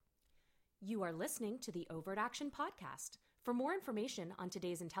You are listening to the Overt Action Podcast. For more information on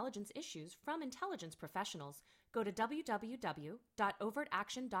today's intelligence issues from intelligence professionals, go to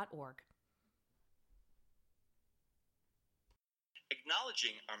www.overtaction.org.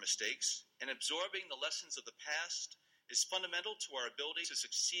 Acknowledging our mistakes and absorbing the lessons of the past is fundamental to our ability to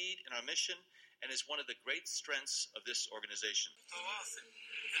succeed in our mission and is one of the great strengths of this organization.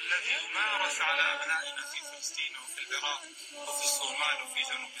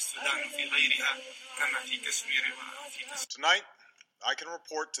 Tonight, I can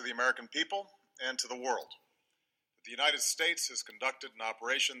report to the American people and to the world that the United States has conducted an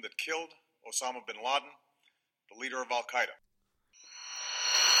operation that killed Osama bin Laden, the leader of Al-Qaeda.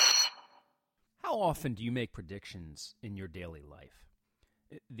 How often do you make predictions in your daily life?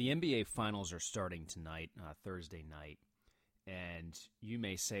 The NBA Finals are starting tonight, Thursday night, and you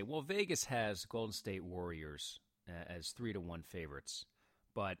may say, well, Vegas has Golden State Warriors as 3-1 favorites,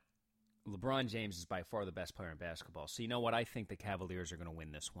 but LeBron James is by far the best player in basketball. So you know what? I think the Cavaliers are going to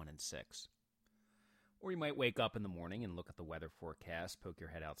win this one in 6. Or you might wake up in the morning and look at the weather forecast, poke your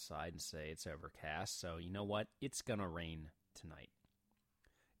head outside and say it's overcast. So you know what? It's going to rain tonight.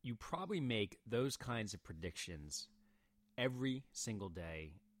 You probably make those kinds of predictions every single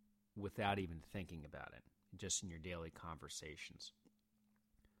day without even thinking about it, just in your daily conversations.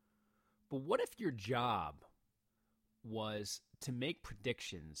 But what if your job was to make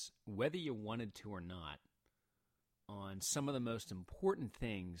predictions, whether you wanted to or not, on some of the most important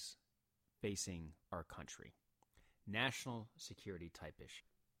things facing our country? National security type issue.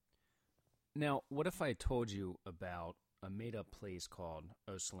 Now, what if I told you about a made-up place called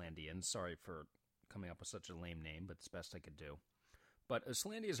Ocelandia? And sorry for coming up with such a lame name, but it's the best I could do. But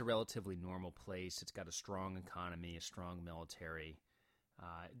Ocelandia is a relatively normal place. It's got a strong economy, a strong military,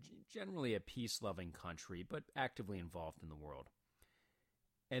 generally a peace-loving country, but actively involved in the world.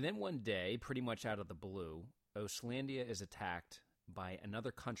 And then one day, pretty much out of the blue, Ocelandia is attacked by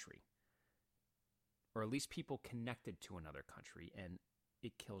another country, or at least people connected to another country, and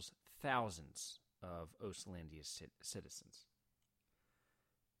it kills thousands of Ocelandia's citizens.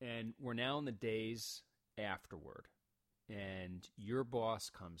 And we're now in the days afterward, and your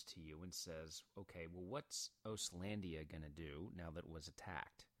boss comes to you and says, okay, well, what's Ocelandia going to do now that it was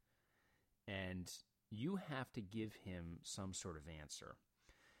attacked? And you have to give him some sort of answer.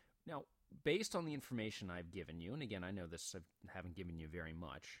 Now, based on the information I've given you, and again, I know this, I haven't given you very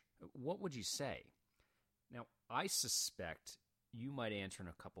much, what would you say? Now, I suspect you might answer in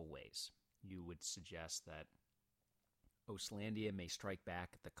a couple ways. You would suggest that Ocelandia may strike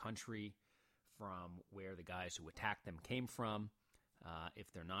back at the country from where the guys who attacked them came from.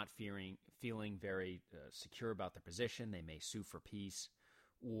 If they're not feeling very secure about their position, they may sue for peace.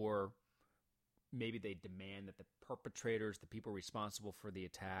 Or maybe they demand that the perpetrators, the people responsible for the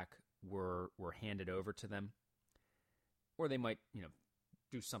attack, were handed over to them. Or they might,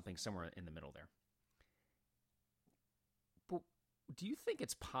 do something somewhere in the middle there. But do you think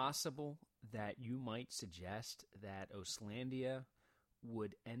it's possible that you might suggest that Ocelandia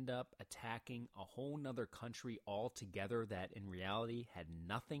would end up attacking a whole nother country altogether that in reality had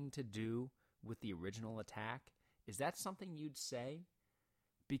nothing to do with the original attack? Is that something you'd say?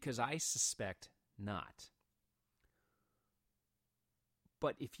 Because I suspect not.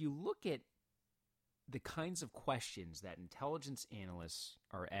 But if you look at the kinds of questions that intelligence analysts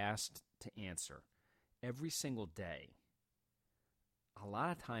are asked to answer every single day, a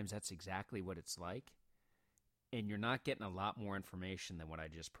lot of times that's exactly what it's like, and you're not getting a lot more information than what I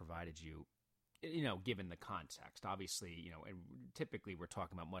just provided you, given the context. Obviously, and typically we're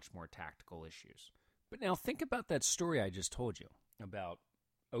talking about much more tactical issues. But now think about that story I just told you about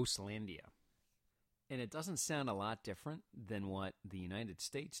Ocelandia, and it doesn't sound a lot different than what the United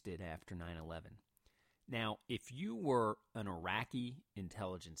States did after 9/11. Now, if you were an Iraqi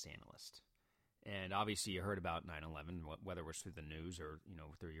intelligence analyst, and obviously you heard about 9/11, whether it was through the news or,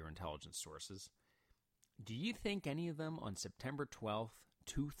 through your intelligence sources, do you think any of them on September 12th,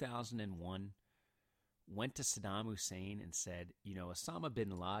 2001, went to Saddam Hussein and said, Osama bin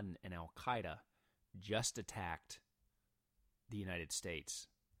Laden and Al-Qaeda just attacked the United States,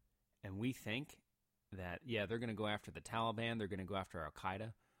 and we think that, they're going to go after the Taliban, they're going to go after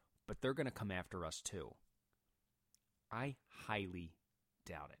Al-Qaeda, but they're going to come after us too? I highly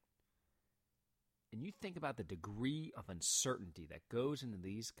doubt it. And you think about the degree of uncertainty that goes into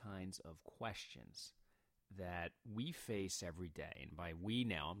these kinds of questions that we face every day. And by we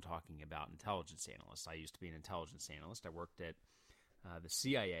now, I'm talking about intelligence analysts. I used to be an intelligence analyst. I worked at the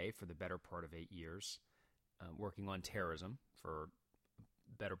CIA for the better part of 8 years, working on terrorism for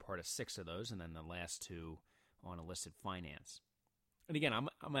the better part of 6 of those, and then the last 2 on illicit finance. And again,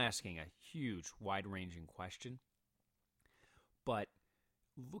 I'm asking a huge, wide-ranging question, but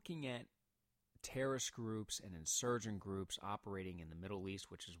looking at terrorist groups and insurgent groups operating in the Middle East,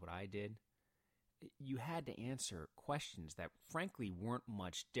 which is what I did, you had to answer questions that frankly weren't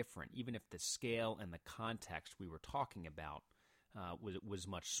much different, even if the scale and the context we were talking about was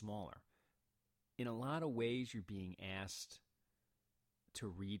much smaller. In a lot of ways, you're being asked to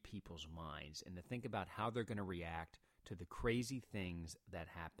read people's minds and to think about how they're going to react to the crazy things that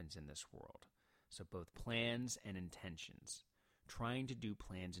happens in this world. So both plans and intentions. Trying to do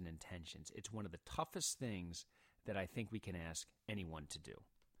plans and intentions. It's one of the toughest things that I think we can ask anyone to do.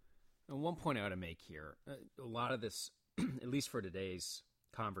 Now, one point I ought to make here, a lot of this, at least for today's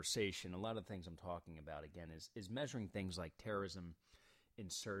conversation, a lot of the things I'm talking about, again, is measuring things like terrorism,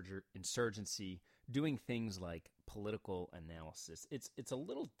 insurgency, doing things like political analysis. It's a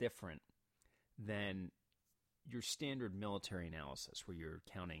little different than your standard military analysis where you're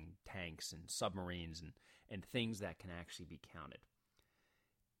counting tanks and submarines and things that can actually be counted.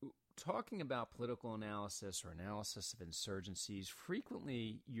 Talking about political analysis or analysis of insurgencies,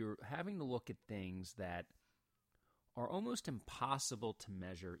 frequently you're having to look at things that are almost impossible to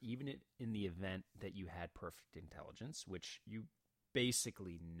measure, even in the event that you had perfect intelligence, which you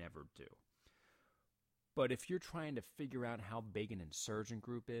basically never do. But if you're trying to figure out how big an insurgent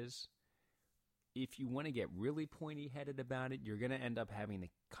group is, if you want to get really pointy-headed about it, you're going to end up having the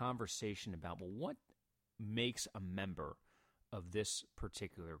conversation about, well, what makes a member of this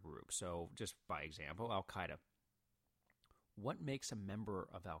particular group? So just by example, Al-Qaeda. What makes a member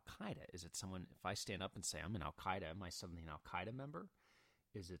of Al-Qaeda? Is it someone, if I stand up and say, I'm an Al-Qaeda, am I suddenly an Al-Qaeda member?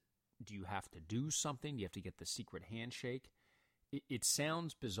 Do you have to do something? Do you have to get the secret handshake? It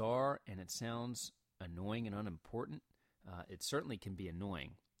sounds bizarre and it sounds annoying and unimportant. It certainly can be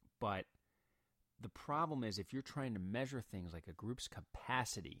annoying, but the problem is if you're trying to measure things like a group's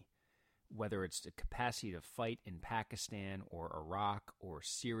capacity, whether it's the capacity to fight in Pakistan or Iraq or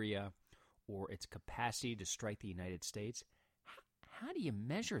Syria, or its capacity to strike the United States, how do you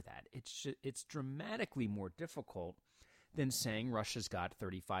measure that? It's dramatically more difficult than saying Russia's got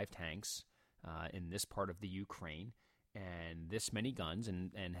 35 tanks in this part of the Ukraine and this many guns,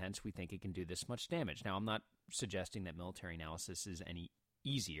 and hence we think it can do this much damage. Now, I'm not suggesting that military analysis is any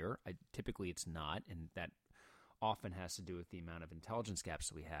easier. Typically, it's not, and that often has to do with the amount of intelligence gaps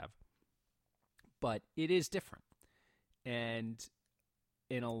that we have. But it is different. And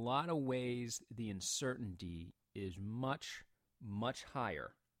in a lot of ways, the uncertainty is much, much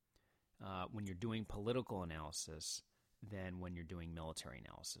higher when you're doing political analysis than when you're doing military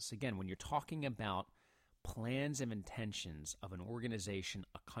analysis. Again, when you're talking about plans and intentions of an organization,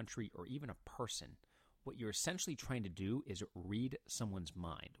 a country, or even a person, what you're essentially trying to do is read someone's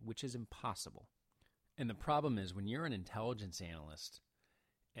mind, which is impossible. And the problem is when you're an intelligence analyst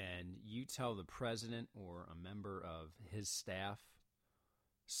and you tell the president or a member of his staff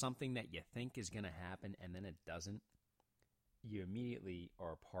something that you think is going to happen and then it doesn't, you immediately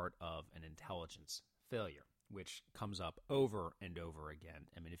are a part of an intelligence failure, which comes up over and over again.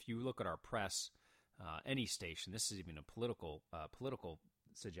 I mean, if you look at our press, any station, this is even a political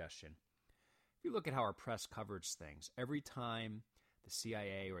suggestion. If you look at how our press covers things, every time the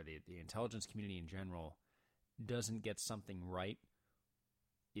CIA or the intelligence community in general doesn't get something right,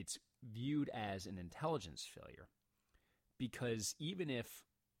 it's viewed as an intelligence failure. Because even if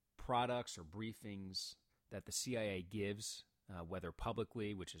products or briefings that the CIA gives, whether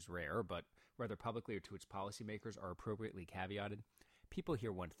publicly, which is rare, but whether publicly or to its policymakers are appropriately caveated, people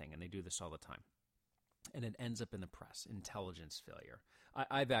hear one thing, and they do this all the time. And it ends up in the press, intelligence failure.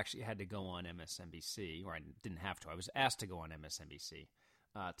 I've actually had to go on MSNBC, or I didn't have to. I was asked to go on MSNBC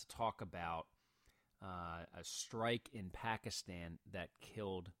to talk about a strike in Pakistan that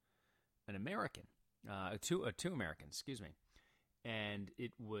killed an American, two Americans, excuse me. And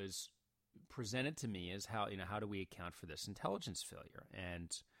it was presented to me as how do we account for this intelligence failure? And,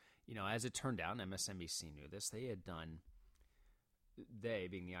 as it turned out, and MSNBC knew this, they,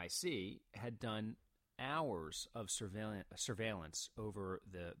 being the IC, had done hours of surveillance over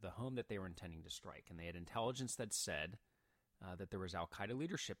the home that they were intending to strike. And they had intelligence that said that there was al-Qaeda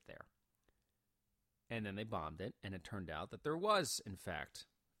leadership there. And then they bombed it, and it turned out that there was, in fact,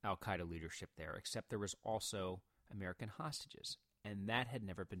 al-Qaeda leadership there, except there was also American hostages. And that had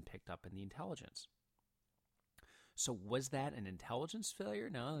never been picked up in the intelligence. So was that an intelligence failure?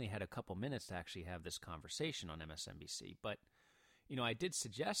 Now, I only had a couple minutes to actually have this conversation on MSNBC, but I did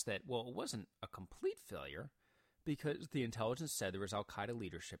suggest that, well, it wasn't a complete failure because the intelligence said there was al-Qaeda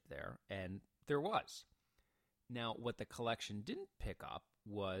leadership there, and there was. Now, what the collection didn't pick up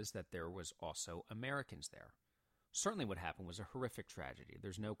was that there was also Americans there. certainly what happened was a horrific tragedy.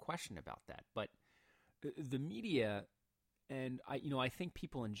 There's no question about that. But the media, and I think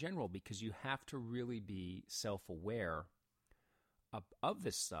people in general, because you have to really be self-aware of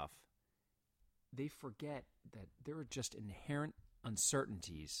this stuff, they forget that there are just inherent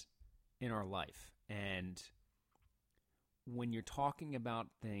uncertainties in our life. And when you're talking about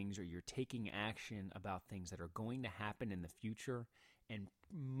things or you're taking action about things that are going to happen in the future, and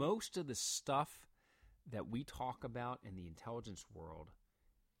most of the stuff that we talk about in the intelligence world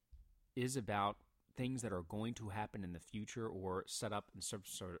is about things that are going to happen in the future or set up in some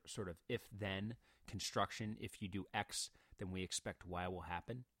sort of if-then construction. If you do X, then we expect Y will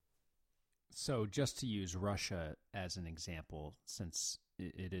happen. So just to use Russia as an example, since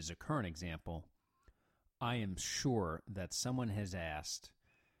it is a current example, I am sure that someone has asked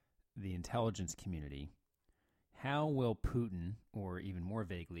the intelligence community, how will Putin, or even more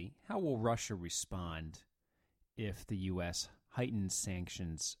vaguely, how will Russia respond if the U.S. heightens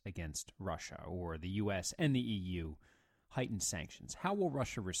sanctions against Russia, or the U.S. and the EU heighten sanctions? How will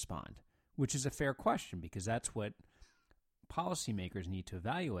Russia respond? Which is a fair question, because that's what policymakers need to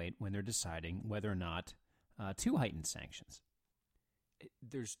evaluate when they're deciding whether or not to heighten sanctions.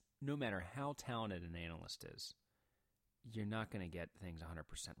 There's no matter how talented an analyst is, you're not going to get things 100%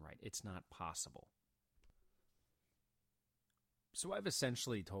 right. It's not possible. So I've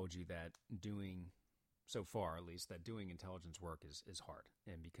essentially told you that so far at least, that doing intelligence work is hard.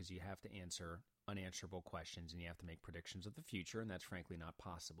 And because you have to answer unanswerable questions and you have to make predictions of the future, and that's frankly not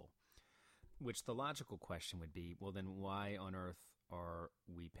possible. Which the logical question would be, well, then why on earth are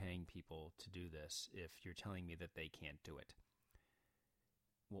we paying people to do this if you're telling me that they can't do it?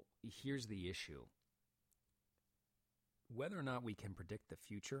 Well, here's the issue. Whether or not we can predict the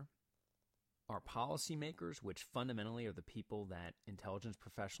future, our policymakers, which fundamentally are the people that intelligence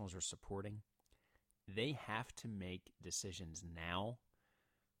professionals are supporting, they have to make decisions now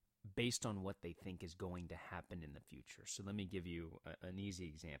based on what they think is going to happen in the future. So let me give you an easy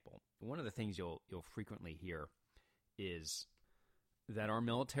example. One of the things you'll frequently hear is that our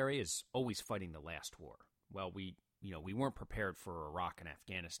military is always fighting the last war. Well, we weren't prepared for Iraq and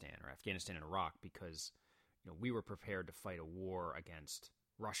Afghanistan, or Afghanistan and Iraq, because we were prepared to fight a war against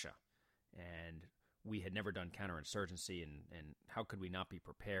Russia, and we had never done counterinsurgency, and how could we not be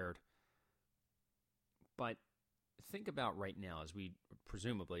prepared? But think about right now, as we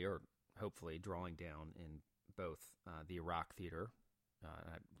presumably or hopefully drawing down in both the Iraq theater.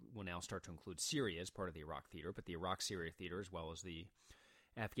 We'll now start to include Syria as part of the Iraq theater, but the Iraq-Syria theater as well as the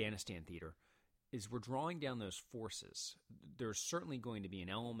Afghanistan theater, is we're drawing down those forces. There's certainly going to be an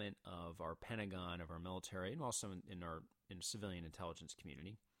element of our Pentagon, of our military, and also in civilian intelligence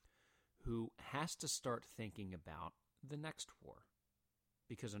community, who has to start thinking about the next war.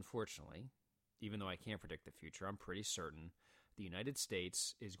 Because unfortunately, even though I can't predict the future, I'm pretty certain the United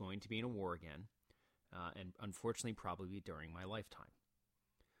States is going to be in a war again, and unfortunately probably during my lifetime.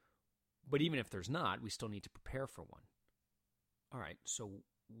 But even if there's not, we still need to prepare for one. All right, so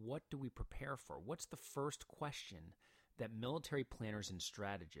what do we prepare for? What's the first question that military planners and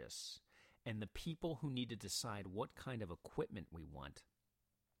strategists and the people who need to decide what kind of equipment we want,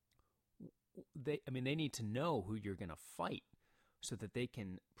 they need to know who you're going to fight so that they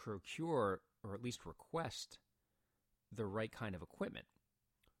can procure or at least request the right kind of equipment.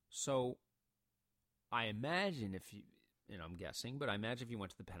 So I imagine I'm guessing, but I imagine if you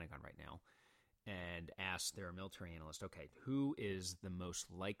went to the Pentagon right now and asked their military analyst, okay, who is the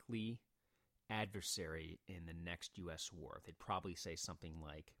most likely adversary in the next U.S. war? They'd probably say something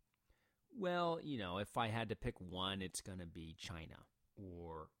like, well, if I had to pick one, it's going to be China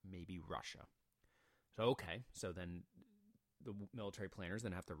or maybe Russia. So, okay, so then the military planners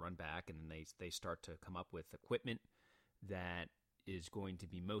then have to run back, and then they start to come up with equipment that is going to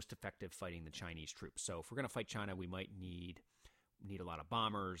be most effective fighting the Chinese troops. So if we're going to fight China, we might need a lot of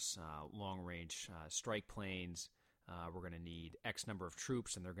bombers, long-range strike planes. We're going to need X number of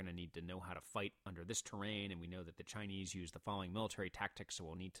troops, and they're going to need to know how to fight under this terrain, and we know that the Chinese use the following military tactics, so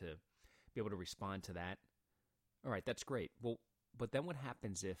we'll need to be able to respond to that. All right, that's great. Well, but then what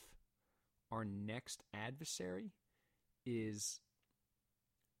happens if our next adversary is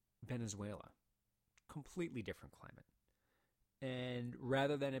Venezuela? Completely different climate. And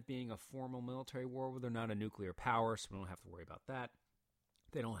rather than it being a formal military war, they're not a nuclear power, so we don't have to worry about that.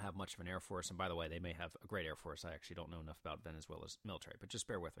 They don't have much of an air force, and by the way, they may have a great air force. I actually don't know enough about Venezuela's military, but just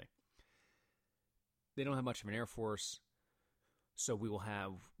bear with me. They don't have much of an air force, so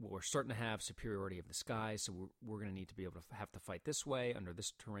we're starting to have superiority of the skies, so we're going to need to be able to have to fight this way, under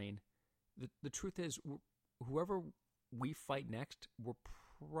this terrain. The truth is, whoever we fight next, we're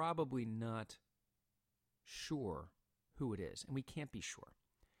probably not sure who it is, and we can't be sure.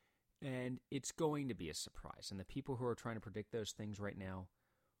 And it's going to be a surprise. And the people who are trying to predict those things right now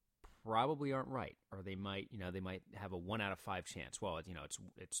probably aren't right, or they might have a 1 out of 5 chance. Well,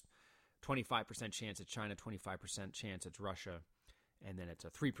 it's 25% chance it's China, 25% chance it's Russia, and then it's a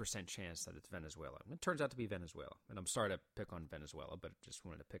 3% chance that it's Venezuela. And it turns out to be Venezuela. And I'm sorry to pick on Venezuela, but just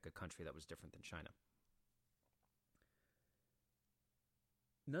wanted to pick a country that was different than China.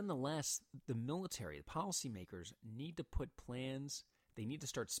 Nonetheless, the military, the policymakers need to put plans. They need to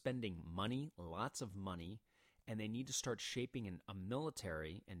start spending money, lots of money, and they need to start shaping a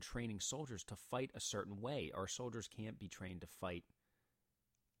military and training soldiers to fight a certain way. Our soldiers can't be trained to fight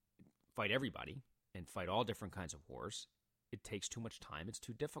everybody and fight all different kinds of wars. It takes too much time. It's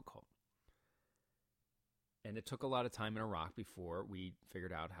too difficult. And it took a lot of time in Iraq before we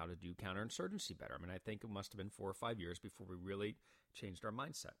figured out how to do counterinsurgency better. I mean, I think it must have been 4 or 5 years before we really changed our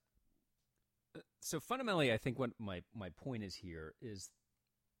mindset. So fundamentally, I think what my point is here is,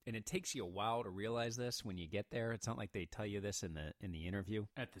 and it takes you a while to realize this when you get there. It's not like they tell you this in the interview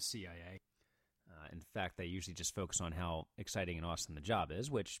at the CIA. In fact, they usually just focus on how exciting and awesome the job is,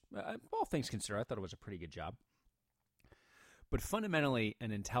 which, all things considered, I thought it was a pretty good job. But fundamentally,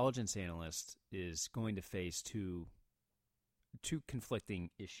 an intelligence analyst is going to face two conflicting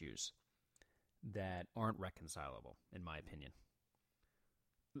issues that aren't reconcilable, in my opinion.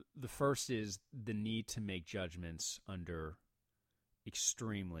 The first is the need to make judgments under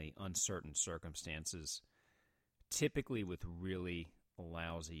extremely uncertain circumstances, typically with really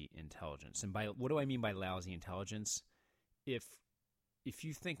lousy intelligence. And what do I mean by lousy intelligence? If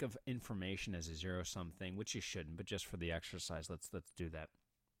you think of information as a zero-sum thing, which you shouldn't, but just for the exercise, let's do that.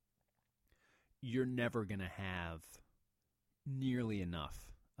 You're never going to have nearly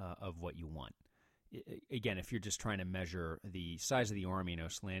enough of what you want. Again, if you're just trying to measure the size of the army in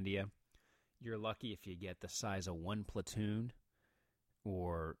Ocelandia, you're lucky if you get the size of one platoon,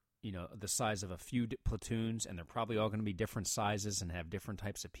 or the size of a few platoons, and they're probably all going to be different sizes and have different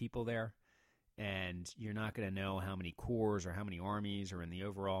types of people there. And you're not going to know how many corps or how many armies are in the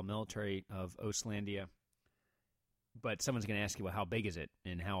overall military of Ocelandia. But someone's going to ask you, well, how big is it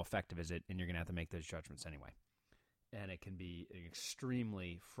and how effective is it? And you're going to have to make those judgments anyway. And it can be an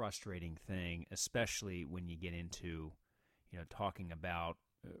extremely frustrating thing, especially when you get into, talking about,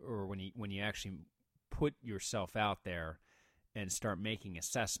 or when you actually put yourself out there and start making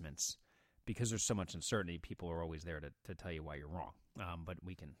assessments. Because there's so much uncertainty, people are always there to tell you why you're wrong. But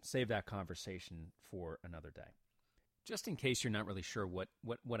we can save that conversation for another day. Just in case you're not really sure what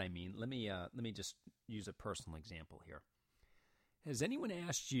I mean, let me just use a personal example here. Has anyone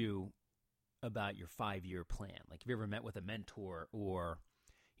asked you about your 5-year plan? Like, have you ever met with a mentor or,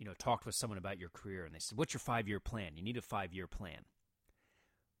 talked with someone about your career and they said, what's your 5-year plan? You need a 5-year plan.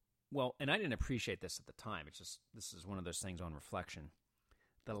 Well, and I didn't appreciate this at the time. It's just, this is one of those things on reflection.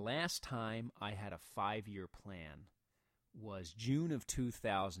 The last time I had a 5-year plan was June of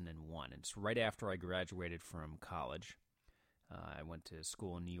 2001. It's right after I graduated from college. I went to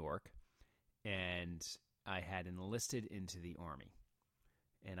school in New York, and I had enlisted into the Army.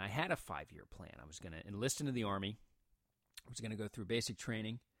 And I had a 5-year plan. I was going to enlist into the Army. I was going to go through basic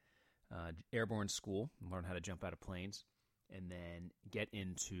training, airborne school, learn how to jump out of planes, and then get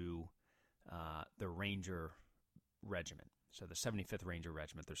into the Ranger Regiment. So the 75th Ranger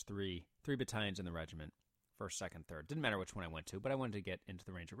Regiment. There's three battalions in the regiment, 1st, 2nd, 3rd. Didn't matter which one I went to, but I wanted to get into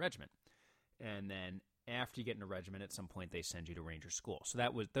the Ranger Regiment. And then after you get in a regiment, at some point they send you to Ranger School. So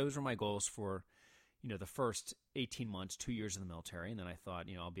those were my goals for, the first 18 months, 2 years in the military. And then I thought,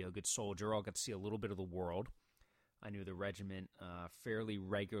 I'll be a good soldier. I'll get to see a little bit of the world. I knew the regiment fairly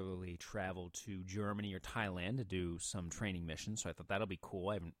regularly traveled to Germany or Thailand to do some training missions. So I thought that'll be cool.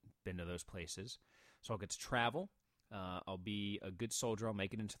 I haven't been to those places. So I'll get to travel. I'll be a good soldier. I'll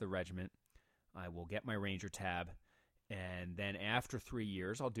make it into the regiment. I will get my Ranger tab. And then after 3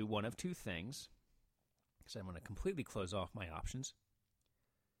 years, I'll do one of two things, because I'm going to completely close off my options.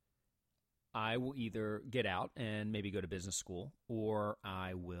 I will either get out and maybe go to business school, or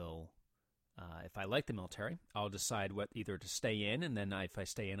I will, if I like the military, I'll decide what either to stay in, and then if I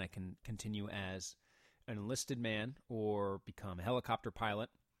stay in, I can continue as an enlisted man or become a helicopter pilot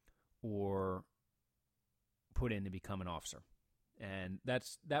or put in to become an officer. And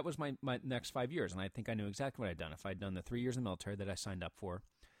that was my next 5 years, and I think I knew exactly what I'd done. If I'd done the 3 years in the military that I signed up for,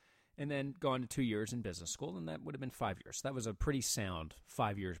 and then gone to 2 years in business school, then that would have been 5 years. So that was a pretty sound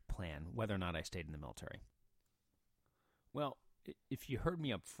 5-year plan, whether or not I stayed in the military. Well, if you heard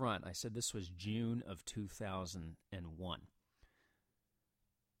me up front, I said this was June of 2001.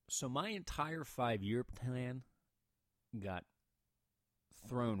 So my entire 5-year plan got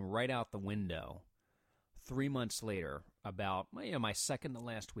thrown right out the window 3 months later, about my second to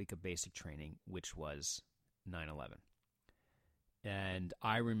last week of basic training, which was 9/11. And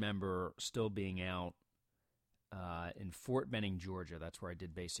I remember still being out in Fort Benning, Georgia. That's where I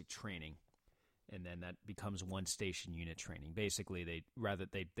did basic training. And then that becomes one station unit training. Basically,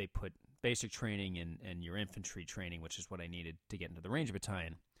 they put basic training and your infantry training, which is what I needed to get into the Ranger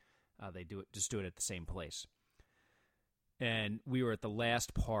Battalion. They do it at the same place. And we were at the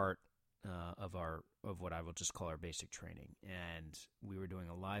last part of what I will just call our basic training, and we were doing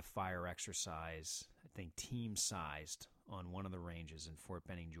a live fire exercise, I think team-sized, on one of the ranges in Fort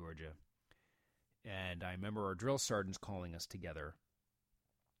Benning, Georgia. And I remember our drill sergeants calling us together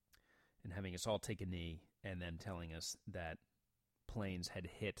and having us all take a knee, and them telling us that planes had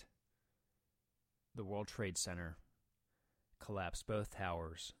hit the World Trade Center, collapsed both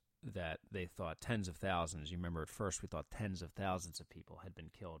towers, that they thought tens of thousands. You remember at first we thought tens of thousands of people had been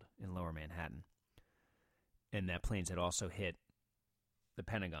killed in lower Manhattan, and that planes had also hit the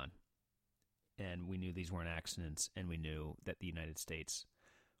Pentagon. And we knew these weren't accidents, and we knew that the United States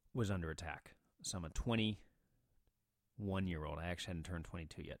was under attack. So I'm a 21-year-old. I actually hadn't turned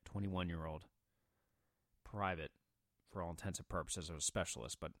 22 yet. 21-year-old private, for all intents and purposes. I was a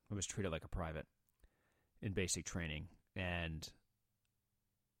specialist, but I was treated like a private in basic training. And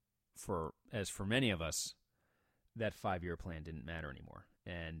for many of us, that 5-year plan didn't matter anymore.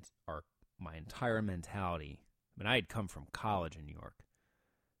 And my entire mentality, I had come from college in New York.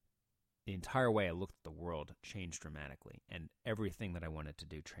 The entire way I looked at the world changed dramatically, and everything that I wanted to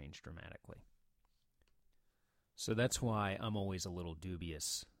do changed dramatically. So that's why I'm always a little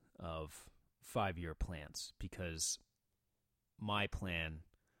dubious of 5-year plans, because my plan,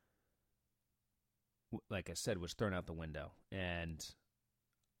 like I said, was thrown out the window. And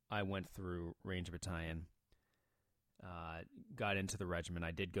I went through Ranger Battalion, got into the regiment.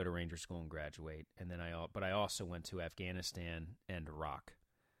 I did go to Ranger School and graduate, and then but I also went to Afghanistan and Iraq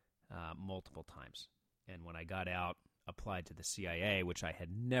multiple times. And when I got out, applied to the CIA, which I had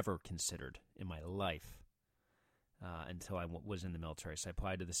never considered in my life until I was in the military. So I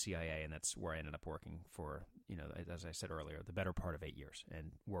applied to the CIA, and that's where I ended up working for, as I said earlier, the better part of 8 years,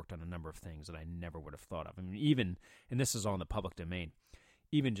 and worked on a number of things that I never would have thought of. Even, and this is all in the public domain,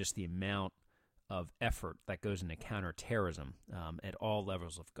 even just the amount of effort that goes into counterterrorism at all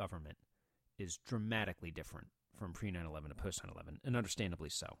levels of government is dramatically different from pre-9/11 to post-9/11, and understandably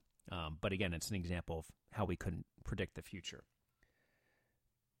so. But again, it's an example of how we couldn't predict the future.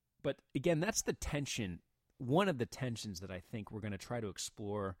 But again, that's the tension, one of the tensions that I think we're going to try to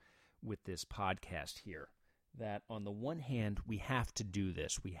explore with this podcast here. That on the one hand, we have to do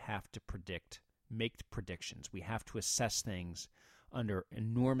this. We have to make predictions. We have to assess things under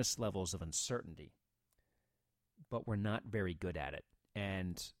enormous levels of uncertainty. But we're not very good at it.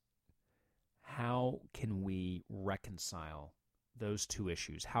 And how can we reconcile those two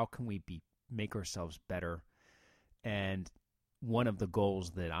issues? How can we make ourselves better? And one of the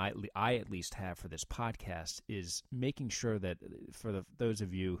goals that I at least have for this podcast is making sure that for those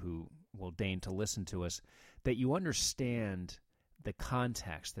of you who will deign to listen to us, that you understand the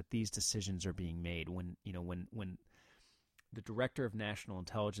context that these decisions are being made. When the Director of National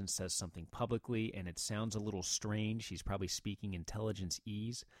Intelligence says something publicly and it sounds a little strange, he's probably speaking intelligence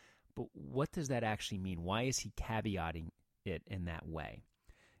ease, but what does that actually mean? Why is he caveating it in that way?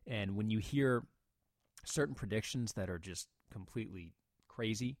 And when you hear certain predictions that are just completely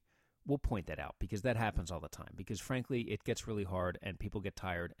crazy, we'll point that out, because that happens all the time. Because frankly, it gets really hard and people get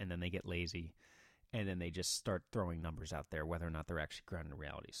tired and then they get lazy and then they just start throwing numbers out there, whether or not they're actually grounded in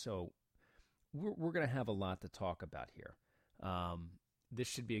reality. So we're going to have a lot to talk about here. This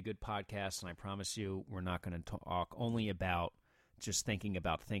should be a good podcast, and I promise you we're not going to talk only about just thinking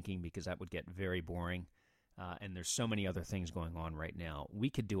about thinking, because that would get very boring. And there's so many other things going on right now. We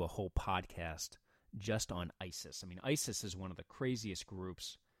could do a whole podcast just on ISIS. ISIS is one of the craziest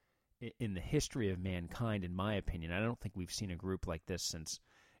groups in the history of mankind, in my opinion. I don't think we've seen a group like this since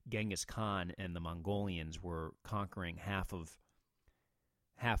Genghis Khan and the Mongolians were conquering half of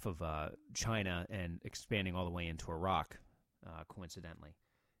China and expanding all the way into Iraq, coincidentally.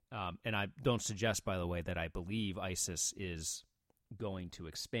 And I don't suggest, by the way, that I believe ISIS is going to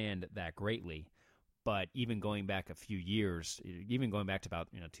expand that greatly. But even going back a few years, even going back to about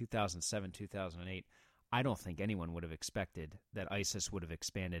 2007, 2008, I don't think anyone would have expected that ISIS would have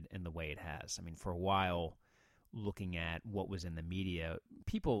expanded in the way it has. For a while, looking at what was in the media,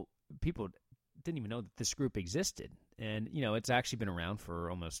 people didn't even know that this group existed. And, it's actually been around for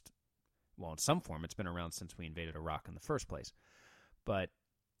almost, in some form, it's been around since we invaded Iraq in the first place. But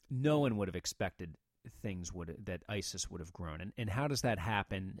no one would have expected that ISIS would have grown, and how does that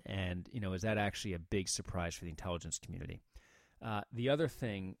happen? And is that actually a big surprise for the intelligence community? The other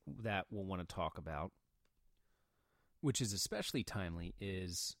thing that we'll want to talk about, which is especially timely,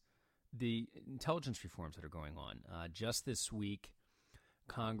 is the intelligence reforms that are going on. Just this week,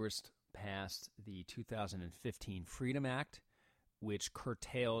 Congress passed the 2015 Freedom Act, which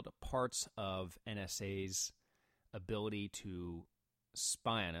curtailed parts of NSA's ability to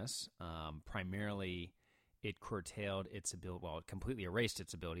spy on us. Primarily, it curtailed its ability, it completely erased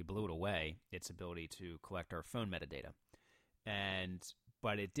its ability, blew it away, its ability to collect our phone metadata.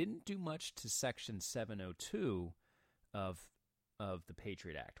 But it didn't do much to Section 702 of the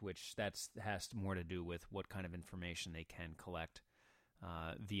Patriot Act, which has more to do with what kind of information they can collect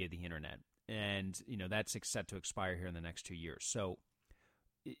via the internet. And, that's set to expire here in the next 2 years. So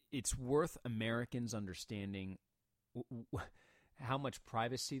it's worth Americans understanding how much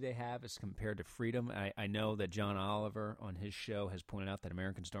privacy they have as compared to freedom. I know that John Oliver on his show has pointed out that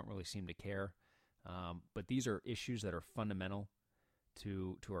Americans don't really seem to care. But these are issues that are fundamental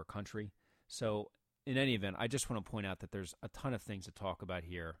to our country. So in any event, I just want to point out that there's a ton of things to talk about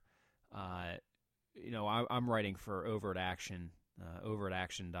here. I'm writing for Overt Action,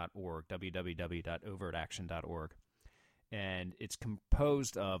 overtaction.org, www.overtaction.org. And it's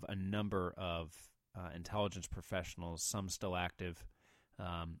composed of a number of intelligence professionals, some still active,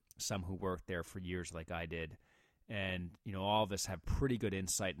 some who worked there for years like I did. And, all of us have pretty good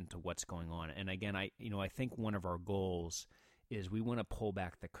insight into what's going on. And again, I think one of our goals is we want to pull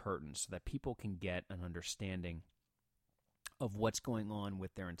back the curtain so that people can get an understanding of what's going on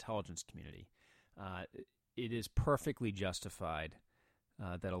with their intelligence community. It is perfectly justified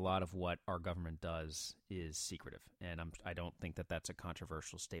that a lot of what our government does is secretive. And I don't think that that's a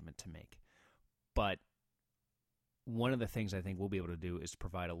controversial statement to make. But one of the things I think we'll be able to do is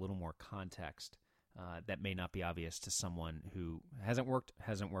provide a little more context that may not be obvious to someone who hasn't worked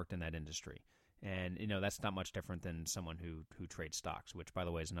in that industry. And, that's not much different than someone who trades stocks, which, by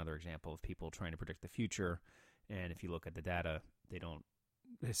the way, is another example of people trying to predict the future. And if you look at the data, they don't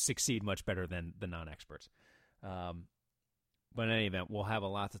succeed much better than the non-experts. But in any event, we'll have a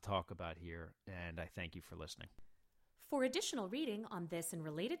lot to talk about here, and I thank you for listening. For additional reading on this and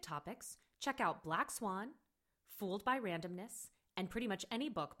related topics, check out Black Swan, Fooled by Randomness, and pretty much any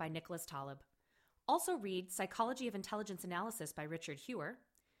book by Nicholas Taleb. Also read Psychology of Intelligence Analysis by Richard Hewer,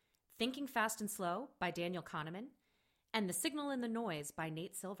 Thinking Fast and Slow by Daniel Kahneman, and The Signal in the Noise by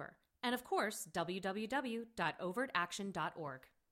Nate Silver. And of course, www.overtaction.org.